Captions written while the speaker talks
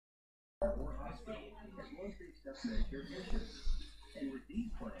or hospital, as long as they accept Medicare patients. And with these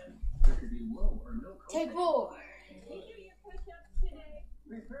plans, there could be low or no copay. Take 4. Did you do your push-ups today?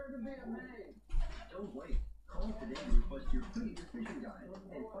 Prepare to be amazed. Don't wait. Call today to request your free nutrition guide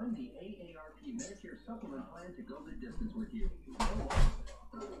and find the AARP Medicare supplement plan to go the distance with you.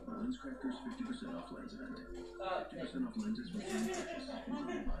 LensCrafters 50% off lens event. 50% off lenses with free purchase,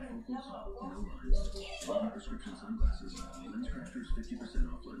 including bifocals, no lines, long prescription sunglasses. LensCrafters 50%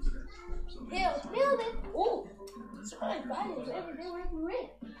 off lens event. Hell, nailed it. Ooh. Somebody buy it every day like we win.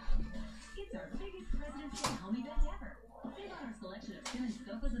 It's our biggest President's Day home event ever. Save on our selection of Simmons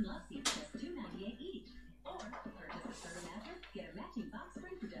sofas and love seats, just $2.98 each. Or purchase a Serta mattress, get a matching box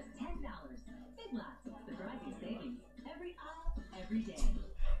spring for just $10. Big Lots, the driving savings. Every aisle, every day.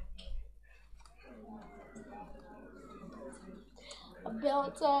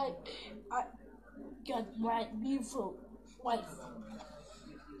 About time I got my beautiful wife.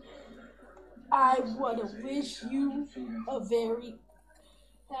 I want to wish you a very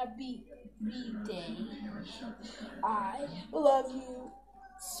happy B-Day. I love you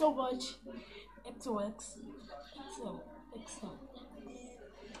so much. XOX. XO.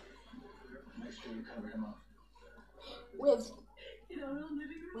 Make sure you cover him up. With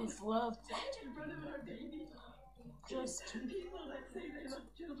love, just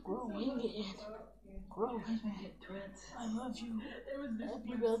growing and growing. I love you.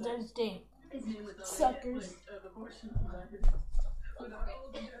 Happy Mother's Day, suckers. With our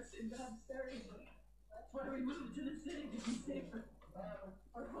old address in Dobbs Ferry. That's why we moved to the city to be safer.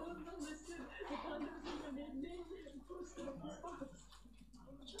 Our homes are listed, the condos in my maiden name, and posted on the spots.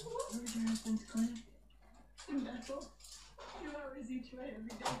 Where's your husband's clinic? In Bethel. 2 hours each way every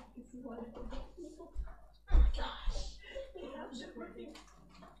day because we wanted to help people. Gosh, They have been working.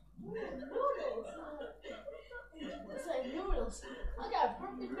 noodles. It's like noodles. I got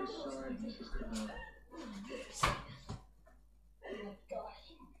perfect Very noodles. sorry, Mrs. Cabell. Oh my God.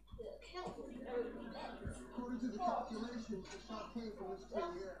 According to the calculations, the shot came from this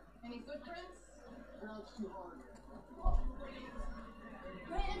tree here. Any footprints? Now it's too hard.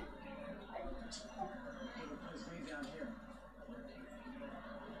 Man, Place me down here.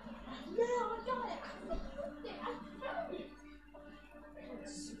 no, I got it. I found it.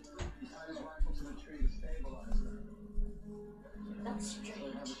 He tied his rifle to the tree to stabilize it. That's So they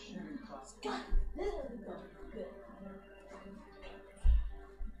strange. have a shooting clock. God, there we go. Good.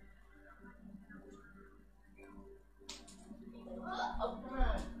 Oh,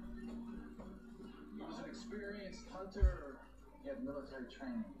 man. He was an experienced hunter, or he had military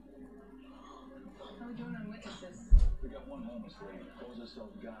training. How are we doing on witnesses? We got one homeless lady, calls herself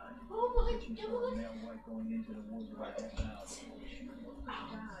Guy. Oh my She saw a God. male white going into the woods right now.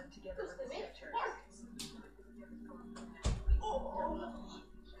 God, together with the pictures. Oh.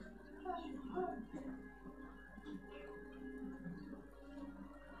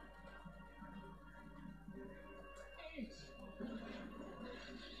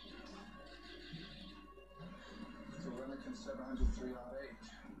 It's a Remington 703-08.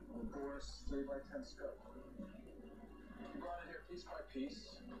 With a Boris 3x10 scope. You brought it here piece by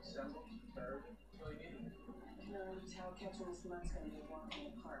piece, assembled, third, till you need it. No, how catching this month's gonna be a walk in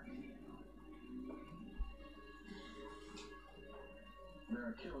the park. There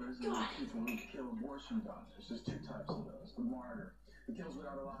are killers and there are people who kill abortion doctors. There's 2 types of those. The martyr. He kills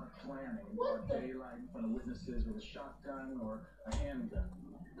without a lot of planning. Broad daylight in front of witnesses with a shotgun or a handgun.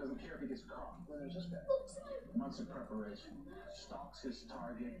 Doesn't care if he gets caught. Well, there's this guy. Months of preparation. Stalks his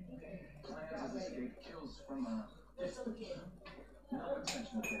target. Plans his escape. Kills from a distance. No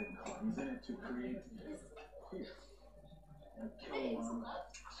intention of getting caught. He's in it to create fear. And kill one,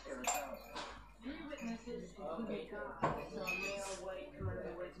 scare 1,000. 3 witnesses, including God, saw a male white come out of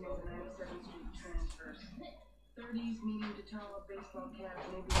the woods near the 97th Street transfers. 30s, medium to tall, baseball cap,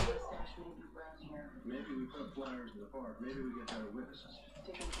 maybe a mustache, maybe brown hair. Maybe we put flyers in the park. Maybe we get better witnesses.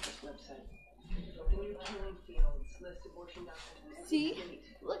 Take a look at this website. The new killing fields list abortion doctors in every See? state.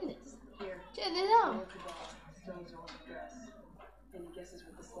 Look at this. Here, Check it Noah out. Cabal, Stone's old address. Any guesses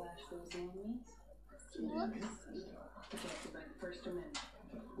what the slash those in means? Look. Protected by the First Amendment.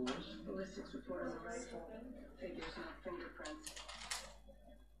 Ballistics report on the rifle. Figures, not fingerprints.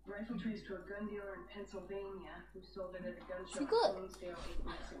 Rifle traced to a gun dealer in Pennsylvania who sold it at a gun shop in good. Bloomsdale 8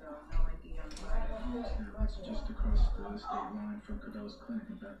 weeks ago. No ID on the buyer. It's just across the state line from Cabell's clinic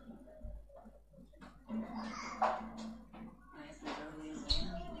in Bethel. Nice and early as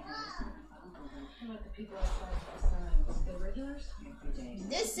I am. How about the people outside the signs? The regulars? Every day.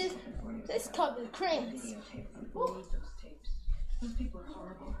 This covers cranes. Videotape. We need those tapes. Those people are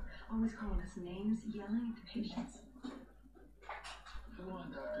horrible. Always calling us names, yelling at the patients. Come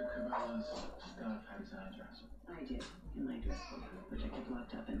on, Dr. Cabell. Must Scott had his address. I did, in my address book, which I kept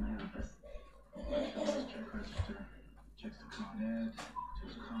locked up in my office. Check register. Checks the Con Ed.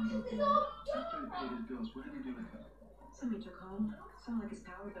 Checks condo bill. After he paid his bills, what did he do with them? Some he took home. Some, like his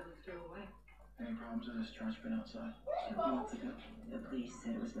power bill, he threw away. Any problems with his trash bin outside? A few months ago, the police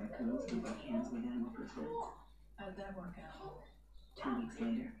said it was raccoons who broke hands with animal-proof goods. How'd that work out? 2 weeks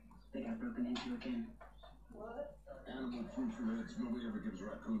later, they got broken into again. Animal-proof lids, nobody ever gives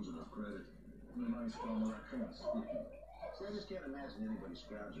raccoons enough credit. The money's still on the raccoons. See, I just can't imagine anybody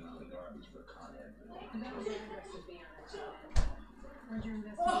scrounging around the garbage for a Con Ed bill. That was interested to be on it. Where'd your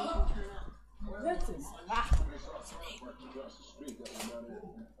investigation turn up? This is Parked across the street, that was about it.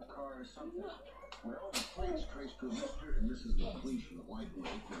 A car or something. Well, the plates traced to a Mr. and Mrs. McLeish in a white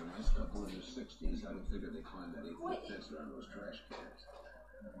Wake. They're a nice couple in their 60s. I would figure they climbed that 8-foot fence around those trash cans.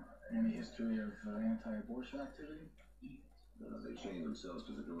 Any history of anti-abortion activity? They chained themselves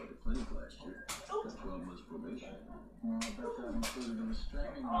to the door of the clinic last year. Got 12 months probation. Well, I bet that included a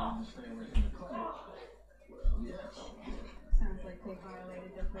restraining order to stay away from the clinic. Well, yes. Sounds like they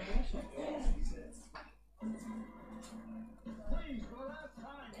violated their probation. Please, for the last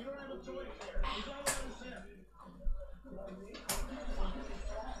time, you don't have a choice here. He's all out of sin.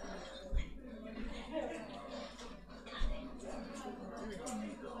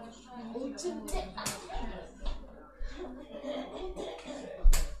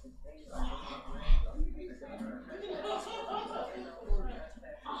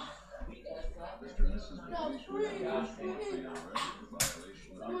 Mr. and Mrs. McLeish were arrested for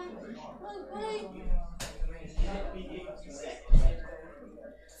violation of their probation.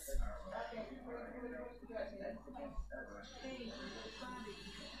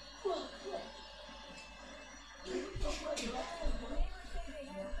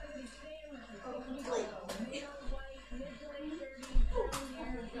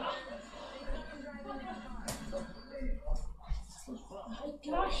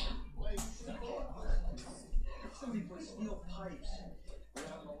 gosh. Somebody put steel pipes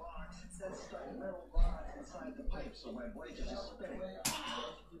around the locks. It says stuck metal rods inside the pipes, so my blade is just spinning.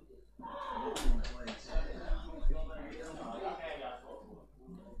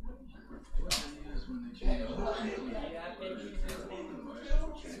 When they change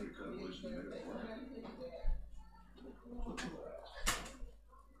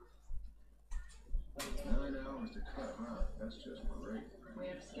 $9 to cut, huh? That's just great. We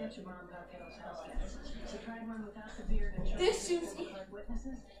have a sketch of Ron Palmetto's house cats. She tried one without the beard and This showed Susie. like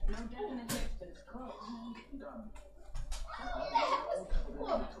witnesses. No definite hits, but it's close. Done.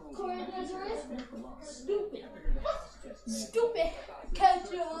 Look, Corey does this. Stupid. Stupid.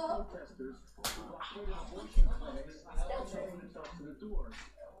 Catch up. Protesters blockaded abortion clinics and chained themselves to the doors.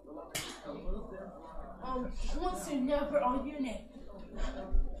 Wants to never on your name.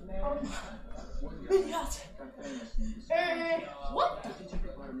 Idiot. What?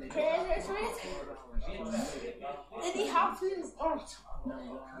 Candace Reed? Did he have his art?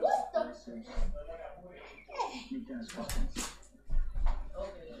 What the? You can ask questions.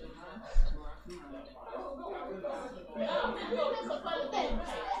 That's a funny thing.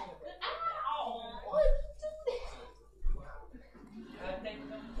 Ow! What?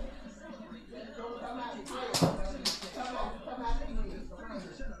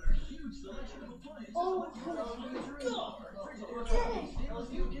 Oh,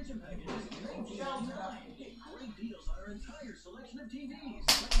 Great deals on our entire selection of TVs.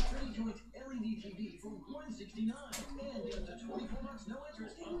 Like a 30-joint LED TV for $169, and up to 24 months no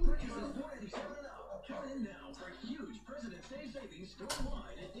interest on purchases $487 and up. Count in now for huge President's Day savings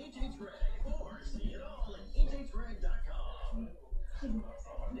store-wide at HH Rag, or see it all at hhrag.com. Can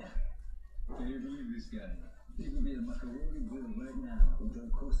you believe this guy? He could be a macaroni grill right now,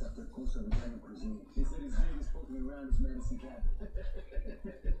 enjoying course after course of Italian cuisine. He said his head is poking around his medicine cabinet.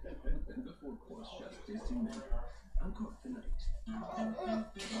 The four-course chef's tasting menu. Encore tonight.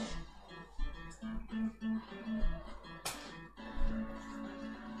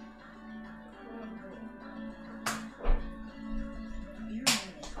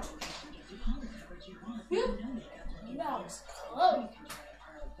 That was close.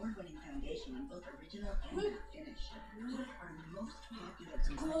 Award-winning foundation on both original and finish. Our most popular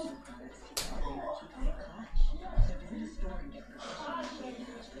construction products together in a two-tone clutch. So visit a store and get professional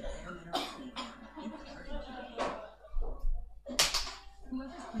shaders with their mineral flavor. It's starting today.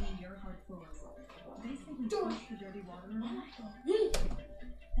 Whoever's cleaning your hard floors, they simply push the dirty water around.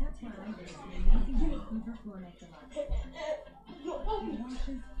 That's why I use the amazing Vancouver Floormate Deluxe. It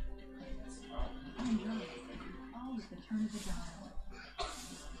washes and dries, all with the turn of a dial.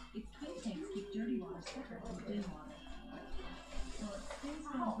 Its clean tanks keep dirty water separate from clean water. So it stays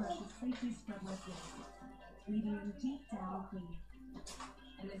brushes safely scrub like this, leaving them deep down clean.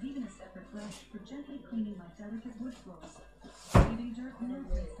 And there's even a separate brush for gently cleaning my delicate wood floors, leaving dirt no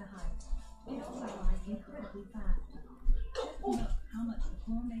place to hide. It also dries incredibly fast. Just note how much the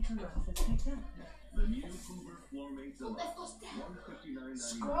Floor Mate Deluxe has picked up. The new Hoover Floor Mate Deluxe,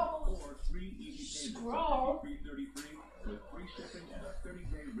 $159.99 or 3 easy payments of $53.33 with free shipping and a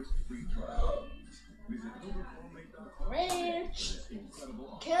 30-day risk-free trial. Visit HooverFloorMate.com Ranch. for this incredible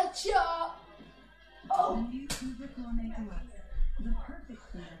offer. Ketchup. The Oh. new Hoover Floor Mate Deluxe, the perfect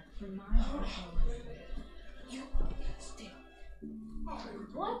cleaner for my wood floors.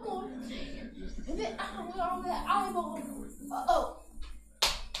 One more thing. And then we're on that eyeball. Uh-oh.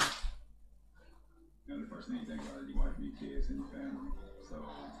 And the first thing you think about is your wife, your kids, and your family. So, I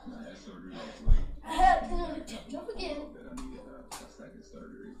had surgery last week. I had to jump again. That I needed a second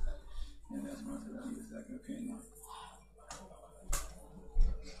surgery. And that's when I said I need a second opinion.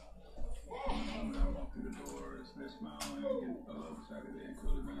 When I walked through the doors, they're smiling, and I love the fact that they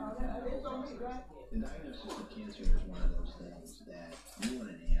included me. The diagnosis of cancer is one of those things that you want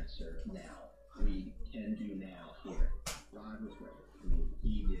an answer now. We can do now here. Rod was great. I mean,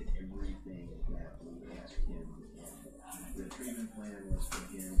 he did everything that we asked him. The treatment plan was for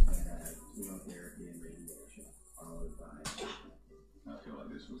him to have chemotherapy and radiation, followed by. I feel like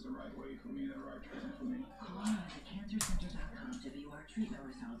this was the right way for me, the right treatment for me. Call on to cancercenter.com to view our treatment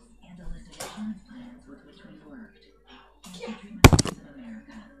results and a list of insurance plans with which we've worked. Cancer Treatment Plans of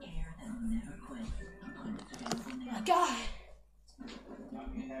America. Care that will never quit. Appointments available now. My God.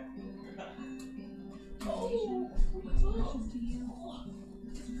 Oh. What's precious to you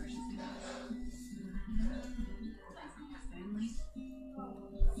is precious to us. From your family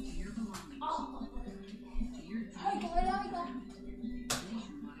to your belongings to your I got it, I got it.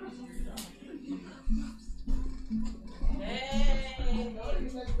 nationwide is here to protect what you love most. Your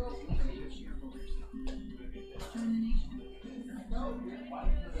shareholders. Join the nation.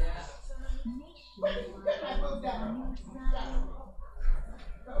 When you're ready for me,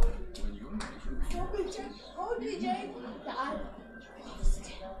 Go, DJ. Go, DJ. The eyeball.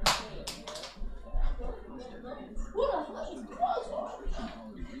 What a fucking crossbar.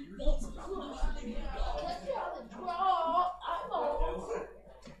 Let's try the draw eyeball.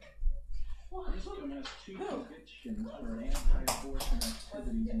 This woman has 2 convictions for anti-abortion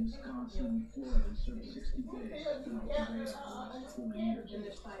activities in Wisconsin and Florida. Served 60 days. Been off the radar for the last 4 years. And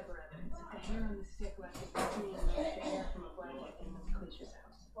there's fiber evidence. A hair on the stick left is between the hair from a blanket in the Cleach's house.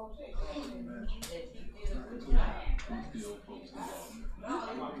 these old folks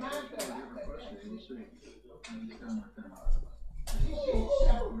involved.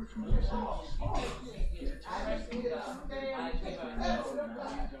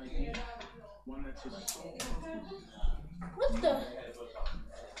 One that's his soul. What the?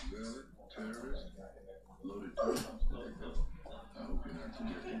 Violent, terrorist, loaded terrorist. I hope you're not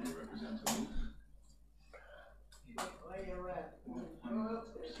suggesting you represent a movement. I'm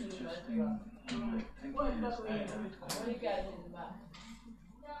suggesting you might think he is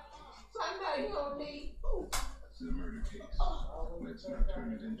It's a murder case. Let's not turn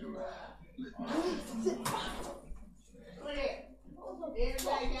it into a litmus.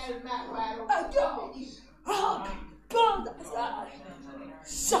 Oh, God.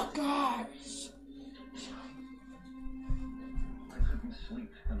 Suckers. I couldn't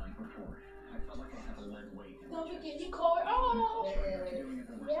sleep the night before. I felt like I had a lead weight. Don't forget your car. Oh.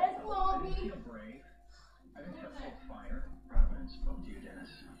 Yes, Mommy. Feel brave. I didn't have full fire. Providence spoke to you, Dennis.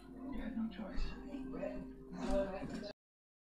 You had no choice.